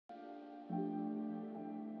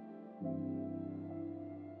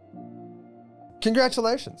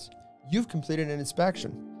Congratulations, you've completed an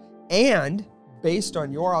inspection. And based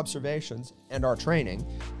on your observations and our training,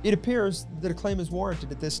 it appears that a claim is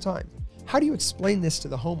warranted at this time. How do you explain this to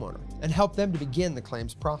the homeowner and help them to begin the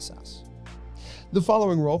claims process? The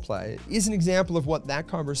following role play is an example of what that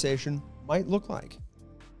conversation might look like.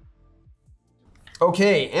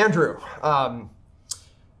 Okay, Andrew.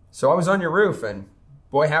 So I was on your roof and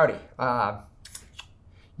boy howdy.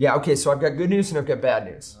 Yeah, okay, so I've got good news and I've got bad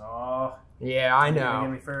news. Oh. Yeah, I know.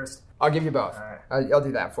 Give me first. I'll give you both. All right. I'll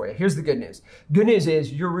do that for you. Here's the good news. Good news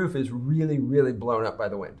is your roof is really, really blown up by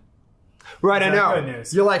the wind. Right, I know. Good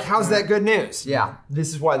news? You're like, how's that good news? Yeah, this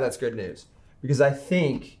is why that's good news. Because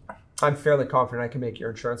I'm fairly confident I can make your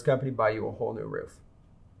insurance company buy you a whole new roof.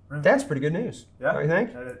 Really? That's pretty good news. Yeah. Don't you think?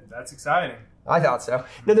 That's exciting. I thought so.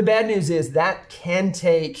 Now, the bad news is that can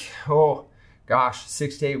take,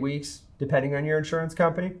 6 to 8 weeks, depending on your insurance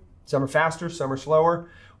company. Some are faster, some are slower.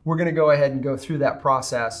 We're going to go ahead and go through that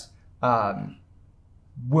process.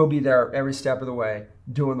 We'll be there every step of the way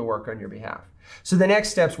doing the work on your behalf. So the next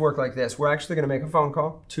steps work like this. We're actually going to make a phone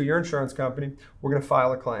call to your insurance company. We're going to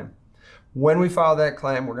file a claim. When we file that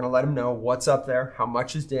claim, we're going to let them know what's up there, how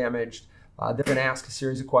much is damaged. They're going to ask a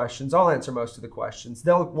series of questions. I'll answer most of the questions.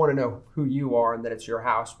 They'll want to know who you are and that it's your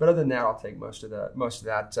house. But other than that, I'll take most of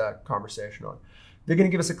that conversation on. They're going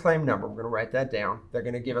to give us a claim number. We're going to write that down. They're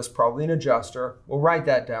going to give us probably an adjuster. We'll write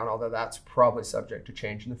that down, although that's probably subject to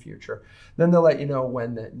change in the future. Then they'll let you know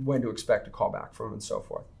when to expect a call back from them and so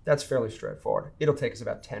forth. That's fairly straightforward. It'll take us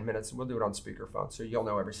about 10 minutes, and we'll do it on speakerphone, so you'll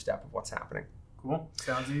know every step of what's happening. Cool.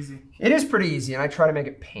 Sounds easy. It is pretty easy, and I try to make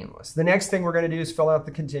it painless. The next thing we're going to do is fill out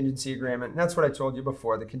the contingency agreement, and that's what I told you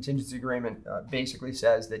before. The contingency agreement basically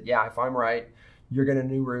says that, yeah, if I'm right, you're getting a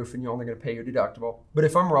new roof and you're only going to pay your deductible. But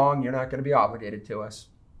if I'm wrong, you're not going to be obligated to us.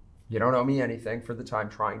 You don't owe me anything for the time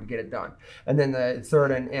trying to get it done. And then the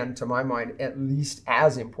third and to my mind, at least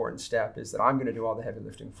as important step is that I'm going to do all the heavy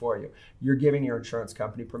lifting for you. You're giving your insurance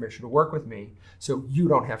company permission to work with me so you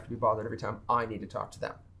don't have to be bothered every time I need to talk to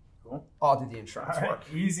them. Cool. I'll do the insurance work.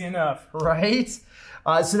 Easy enough. Right?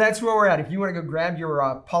 So that's where we're at. If you want to go grab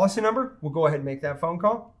your policy number, we'll go ahead and make that phone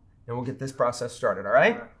call and we'll get this process started, all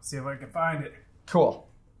right? See if I can find it. Cool.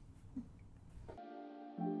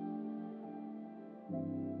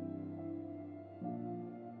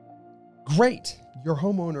 Great, your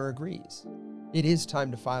homeowner agrees. It is time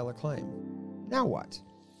to file a claim. Now what?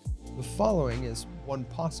 The following is one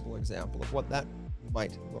possible example of what that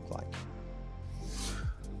might look like.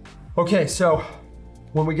 Okay, so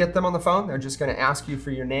when we get them on the phone, they're just going to ask you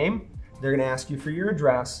for your name, they're going to ask you for your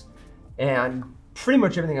address, and pretty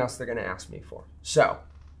much everything else they're going to ask me for. So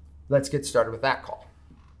let's get started with that call.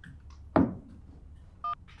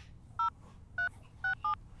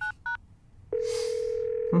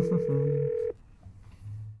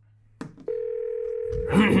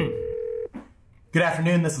 Good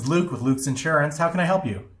afternoon, this is Luke with Luke's Insurance. How can I help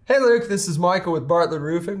you? Hey Luke, this is Michael with Bartlett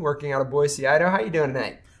Roofing, working out of Boise, Idaho. How you doing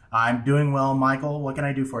tonight? I'm doing well, Michael. What can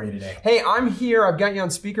I do for you today? Hey, I'm here. I've got you on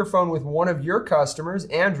speakerphone with one of your customers,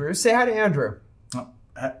 Andrew. Say hi to Andrew.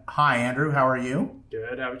 Hi, Andrew. How are you?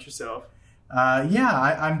 Good. How about yourself?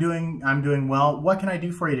 I'm doing well. What can I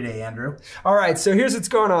do for you today, Andrew? All right, so here's what's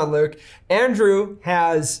going on, Luke. Andrew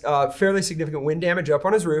has fairly significant wind damage up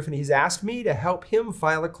on his roof, and he's asked me to help him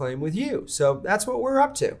file a claim with you. So that's what we're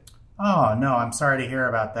up to. Oh, no, I'm sorry to hear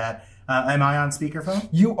about that. Am I on speakerphone?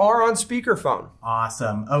 You are on speakerphone.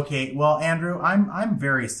 Awesome. Okay, well, Andrew, I'm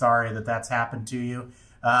very sorry that that's happened to you.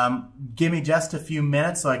 Give me just a few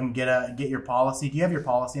minutes so I can get your policy. Do you have your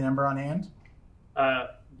policy number on hand?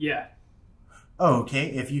 Yeah. Oh, okay.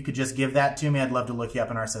 If you could just give that to me, I'd love to look you up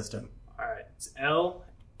in our system. All right. It's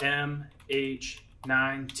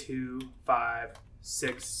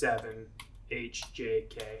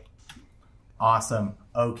LMH92567HJK. Awesome.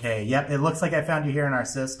 Okay. Yep. It looks like I found you here in our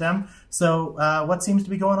system. So what seems to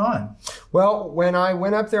be going on? Well, when I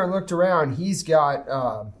went up there and looked around, he's got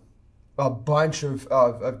a bunch of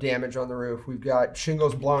damage on the roof. We've got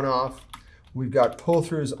shingles blown off. We've got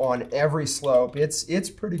pull-throughs on every slope. It's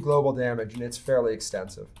pretty global damage, and it's fairly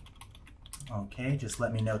extensive. Okay, just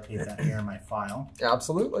let me notate that here in my file.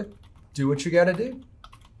 Absolutely. Do what you got to do.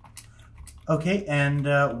 Okay, and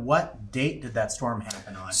what date did that storm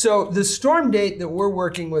happen on? So the storm date that we're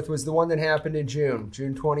working with was the one that happened in June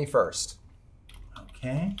 21st.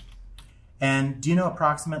 Okay. And do you know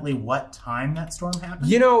approximately what time that storm happened?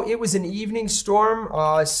 You know, it was an evening storm,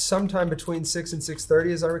 sometime between 6 and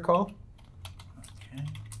 6:30, as I recall. Okay.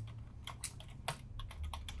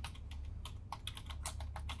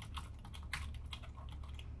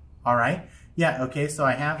 All right. Yeah, okay, so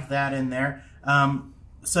I have that in there.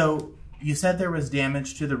 So You said there was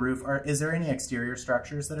damage to the roof. Is there any exterior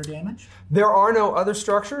structures that are damaged? There are no other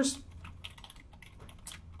structures.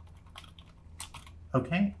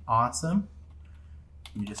 Okay, awesome.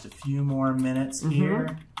 Give me just a few more minutes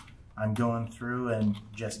here. I'm going through and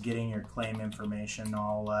just getting your claim information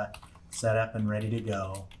all set up and ready to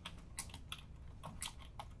go.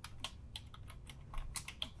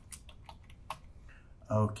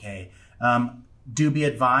 Okay. Do be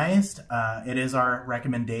advised, it is our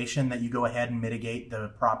recommendation that you go ahead and mitigate the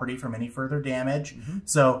property from any further damage.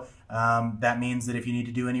 So that means that if you need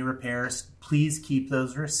to do any repairs, please keep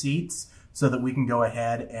those receipts so that we can go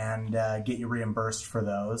ahead and get you reimbursed for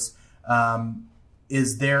those.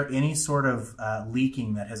 Is there any sort of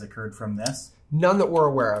leaking that has occurred from this? None that we're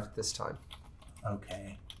aware of this time.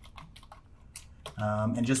 Okay.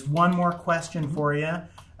 And just one more question for you.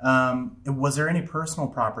 Was there any personal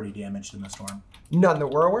property damaged in the storm? None that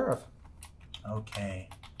we're aware of. Okay.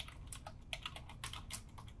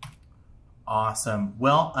 Awesome.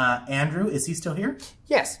 Well, Andrew, is he still here?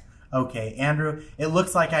 Yes. Okay, Andrew, it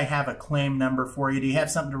looks like I have a claim number for you. Do you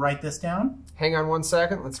have something to write this down? Hang on one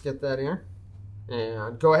second. Let's get that here.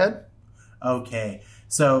 And go ahead. Okay,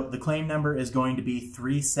 so the claim number is going to be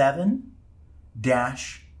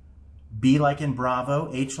 37-B like in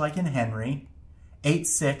Bravo, H like in Henry,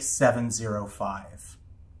 86705.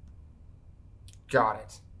 Got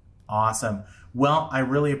it. Awesome. Well, I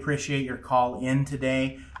really appreciate your call in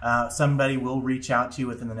today. Somebody will reach out to you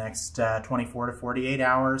within the next 24 to 48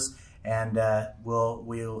 hours, and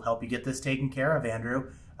we'll help you get this taken care of,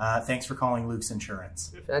 Andrew. Thanks for calling Luke's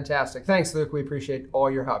Insurance. Fantastic. Thanks, Luke. We appreciate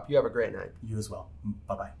all your help. You have a great night. You as well.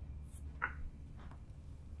 Bye-bye.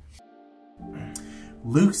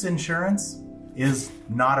 Luke's Insurance is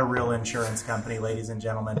not a real insurance company, ladies and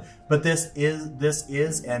gentlemen, but this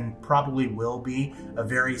is and probably will be a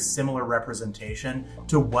very similar representation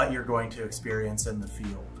to what you're going to experience in the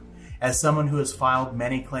field. As someone who has filed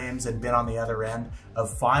many claims and been on the other end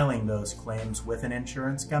of filing those claims with an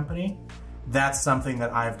insurance company, that's something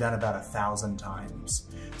that I've done about 1,000 times.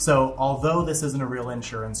 So although this isn't a real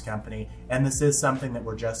insurance company, and this is something that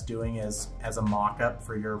we're just doing as a mock-up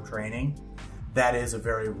for your training, that is a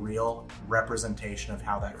very real representation of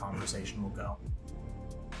how that conversation will go.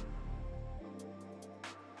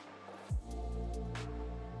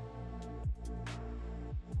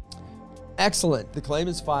 Excellent. The claim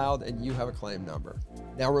is filed and you have a claim number.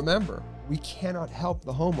 Now remember, we cannot help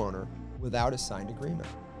the homeowner without a signed agreement.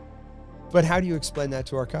 But how do you explain that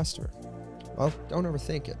to our customer? Well, don't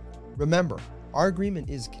overthink it. Remember, our agreement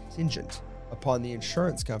is contingent upon the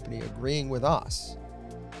insurance company agreeing with us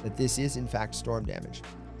that this is in fact storm damage.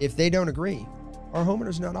 If they don't agree, our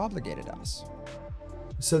homeowner's not obligated to us.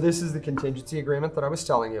 So this is the contingency agreement that I was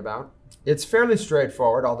telling you about. It's fairly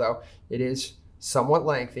straightforward, although it is somewhat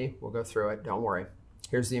lengthy. We'll go through it, don't worry.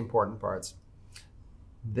 Here's the important parts.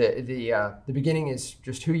 The beginning is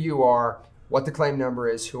just who you are, what the claim number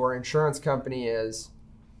is, who our insurance company is,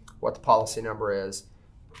 what the policy number is,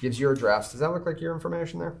 gives your address. Does that look like your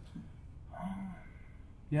information there?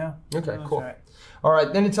 Yeah. Okay, that's cool. right. All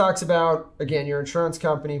right, then it talks about, again, your insurance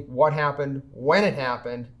company, what happened, when it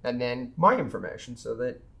happened, and then my information so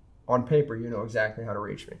that on paper you know exactly how to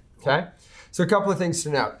reach me, okay? So a couple of things to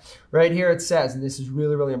note. Right here it says, and this is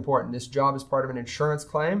really, really important, this job is part of an insurance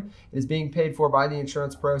claim. It is being paid for by the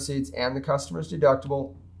insurance proceeds and the customer's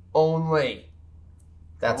deductible only.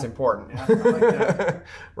 That's important. Yeah, I like that.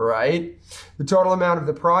 Right? The total amount of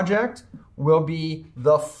the project will be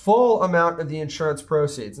the full amount of the insurance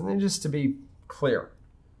proceeds. And then just to be clear,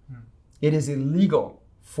 it is illegal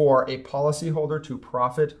for a policyholder to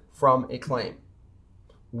profit from a claim.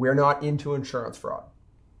 We're not into insurance fraud.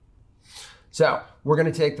 So we're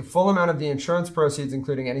going to take the full amount of the insurance proceeds,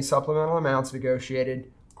 including any supplemental amounts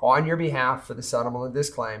negotiated on your behalf for the settlement of this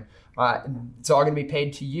claim. It's all going to be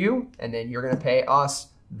paid to you, and then you're going to pay us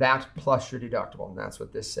that plus your deductible. And that's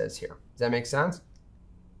what this says here. Does that make sense?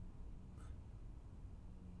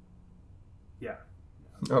 Yeah.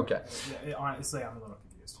 Okay. Yeah, honestly, I'm a little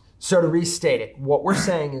confused. So to restate it, what we're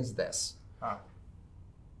saying is this.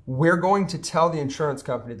 We're going to tell the insurance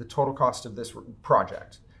company the total cost of this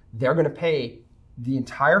project. They're going to pay the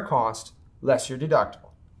entire cost less your deductible.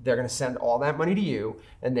 They're going to send all that money to you,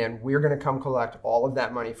 and then we're going to come collect all of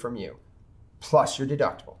that money from you, plus your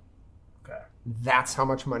deductible. Okay. That's how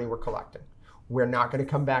much money we're collecting. We're not going to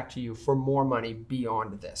come back to you for more money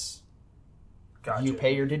beyond this. Gotcha. You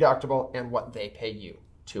pay your deductible and what they pay you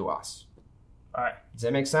to us. All right. Does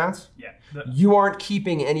that make sense? Yeah. You aren't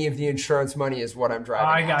keeping any of the insurance money is what I'm driving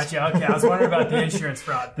I at. got you. Okay. I was wondering about the insurance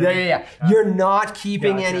fraud thing. Yeah. You're not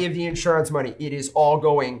keeping Gotcha. any of the insurance money. It is all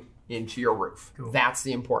going into your roof. Cool. That's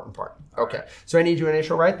the important part. All Okay, right. so I need you to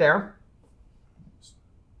initial right there.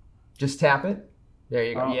 Just tap it. There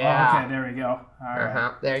you go. Oh, Yeah. okay, there we go. All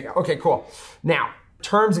right. There you go. Okay, cool. Now,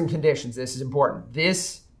 terms and conditions. This is important.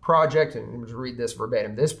 This project, and let me just read this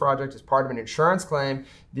verbatim. This project is part of an insurance claim.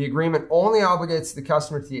 The agreement only obligates the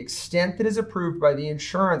customer to the extent that is approved by the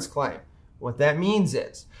insurance claim. What that means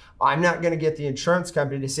is, I'm not going to get the insurance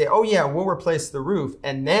company to say, oh yeah, we'll replace the roof,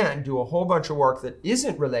 and then do a whole bunch of work that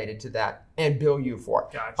isn't related to that and bill you for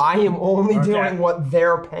it. Gotcha. I am only Okay. doing what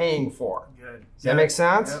they're paying for. Good. Does that make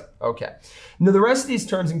sense? Yep. Okay. Now the rest of these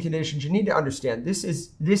terms and conditions, you need to understand this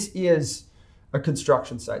is a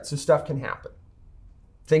construction site, so stuff can happen.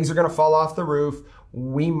 Things are going to fall off the roof.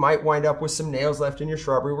 We might wind up with some nails left in your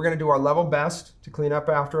shrubbery. We're going to do our level best to clean up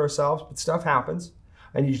after ourselves, but stuff happens.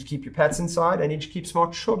 I need you to keep your pets inside. I need you to keep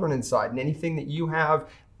small children inside. And anything that you have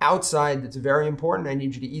outside that's very important, I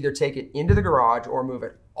need you to either take it into the garage or move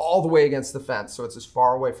it all the way against the fence so it's as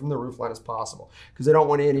far away from the roof line as possible, because I don't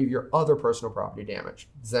want any of your other personal property damaged.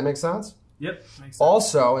 Does that make sense? Yep. Makes sense.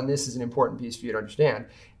 Also, and this is an important piece for you to understand,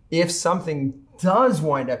 if something does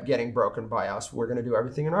wind up getting broken by us, we're going to do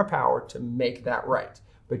everything in our power to make that right.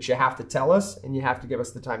 But you have to tell us, and you have to give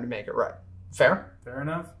us the time to make it right. Fair? Fair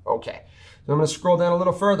enough. Okay. So I'm going to scroll down a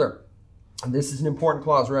little further. And this is an important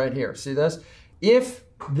clause right here. See this? If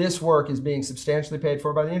this work is being substantially paid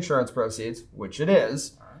for by the insurance proceeds, which it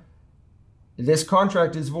is, this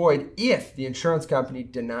contract is void if the insurance company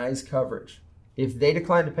denies coverage. If they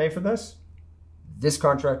decline to pay for this, this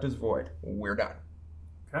contract is void. We're done.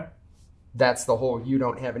 Okay. That's the whole you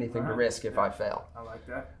don't have anything to All right. risk if I fail. I like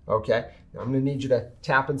that. Okay. Now I'm going to need you to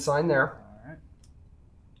tap and sign there. All right.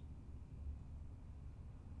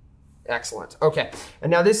 Excellent. Okay.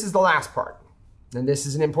 And now this is the last part. And this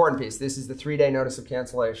is an important piece. This is the 3-day notice of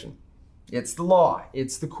cancellation. It's the law.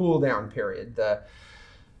 It's the cool down period. The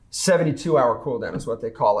 72-hour cool down is what they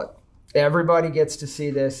call it. Everybody gets to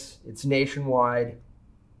see this. It's nationwide.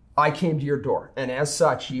 I came to your door, and as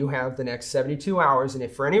such, you have the next 72 hours, and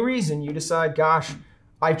if for any reason you decide, gosh,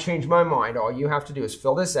 I've changed my mind, all you have to do is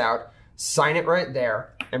fill this out, sign it right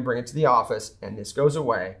there, and bring it to the office, and this goes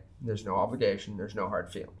away. There's no obligation. There's no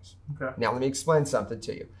hard feelings. Okay. Now, let me explain something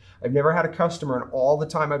to you. I've never had a customer in all the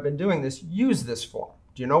time I've been doing this use this form.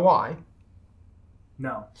 Do you know why?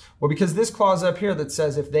 No. Well, because this clause up here that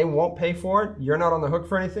says if they won't pay for it, you're not on the hook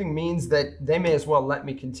for anything, means that they may as well let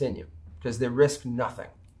me continue because they risk nothing.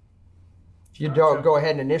 If you don't go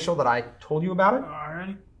ahead and initial that I told you about it, All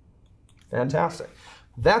right. fantastic.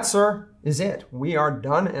 That, sir, is it. We are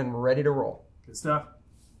done and ready to roll. Good stuff.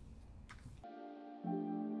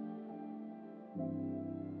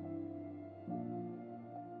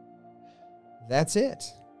 That's it.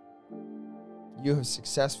 You have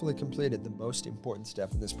successfully completed the most important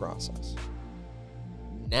step in this process.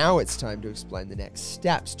 Now it's time to explain the next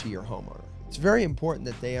steps to your homeowner. It's very important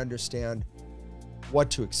that they understand what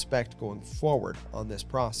to expect going forward on this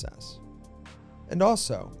process, and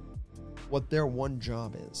also what their one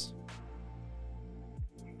job is.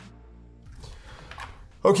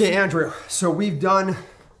 Okay, Andrew, so we've done,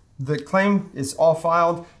 the claim is all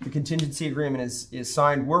filed, the contingency agreement is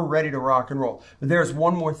signed, we're ready to rock and roll. But there's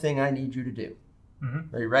one more thing I need you to do.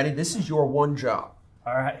 Are you ready? This is your one job.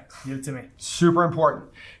 All right. Give it to me. Super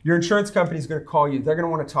important. Your insurance company is going to call you. They're going to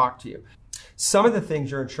want to talk to you. Some of the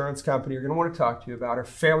things your insurance company are going to want to talk to you about are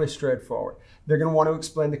fairly straightforward. They're going to want to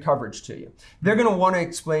explain the coverage to you. They're going to want to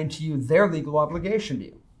explain to you their legal obligation to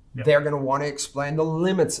you. Yep. They're going to want to explain the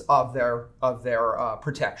limits of their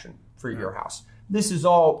protection for your house. This is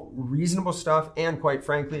all reasonable stuff, and quite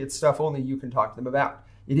frankly, it's stuff only you can talk to them about.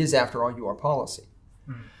 It is, after all, your policy.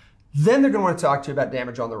 Then they're going to want to talk to you about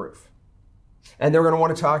damage on the roof. And they're going to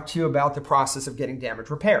want to talk to you about the process of getting damage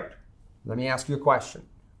repaired. Let me ask you a question.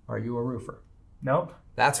 Are you a roofer? Nope.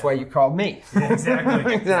 That's why you called me. Yeah,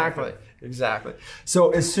 exactly. Exactly.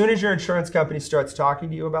 So as soon as your insurance company starts talking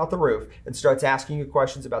to you about the roof and starts asking you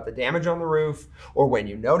questions about the damage on the roof, or when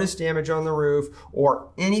you notice damage on the roof,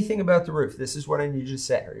 or anything about the roof, this is what I need you to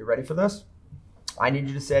say. Are you ready for this? I need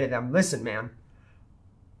you to say to them, listen, man,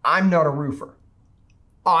 I'm not a roofer.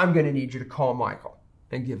 I'm going to need you to call Michael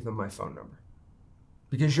and give them my phone number.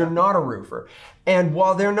 Because you're not a roofer. And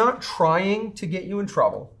while they're not trying to get you in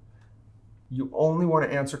trouble, you only want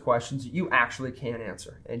to answer questions that you actually can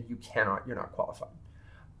answer, and you're not qualified.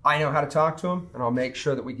 I know how to talk to them, and I'll make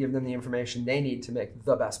sure that we give them the information they need to make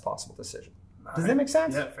the best possible decision. Does that make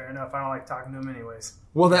sense? Yeah, fair enough. I don't like talking to them anyways.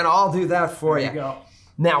 Well, then I'll do that for you. There you go.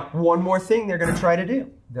 Now, one more thing they're going to try to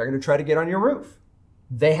do. They're going to try to get on your roof.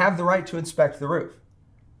 They have the right to inspect the roof,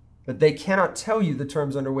 but they cannot tell you the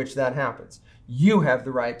terms under which that happens. You have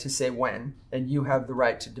the right to say when, and you have the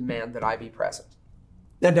right to demand that I be present.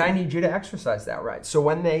 And I need you to exercise that right. So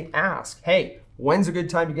when they ask, hey, when's a good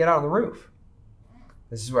time to get out on the roof?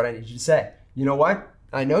 This is what I need you to say. You know what?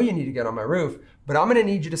 I know you need to get on my roof, but I'm going to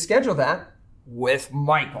need you to schedule that with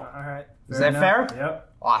Michael. All right. Is that fair?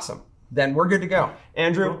 Yep. Awesome. Then we're good to go.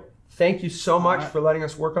 Andrew, Cool. thank you so much right. for letting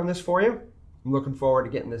us work on this for you. I'm looking forward to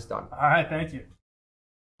getting this done. All right. Thank you.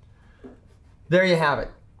 There you have it.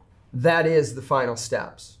 That is the final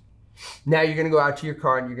steps. Now you're going to go out to your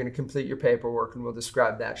car and you're going to complete your paperwork, and we'll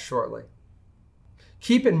describe that shortly.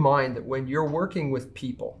 Keep in mind that when you're working with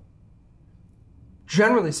people,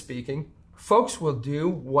 generally speaking, folks will do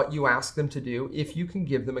what you ask them to do if you can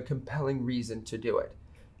give them a compelling reason to do it.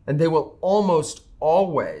 And they will almost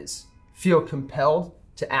always feel compelled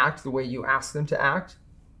to act the way you ask them to act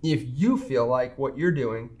if you feel like what you're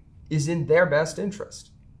doing is in their best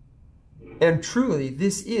interest. And truly,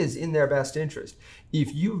 this is in their best interest.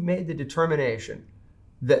 If you've made the determination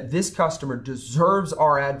that this customer deserves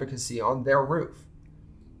our advocacy on their roof,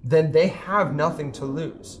 then they have nothing to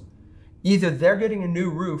lose. Either they're getting a new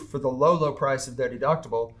roof for the low, low price of their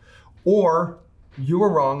deductible, or you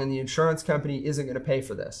were wrong and the insurance company isn't going to pay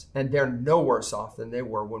for this, and they're no worse off than they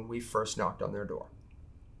were when we first knocked on their door.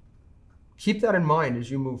 Keep that in mind as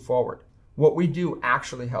you move forward. What we do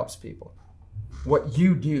actually helps people. What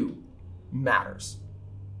you do matters.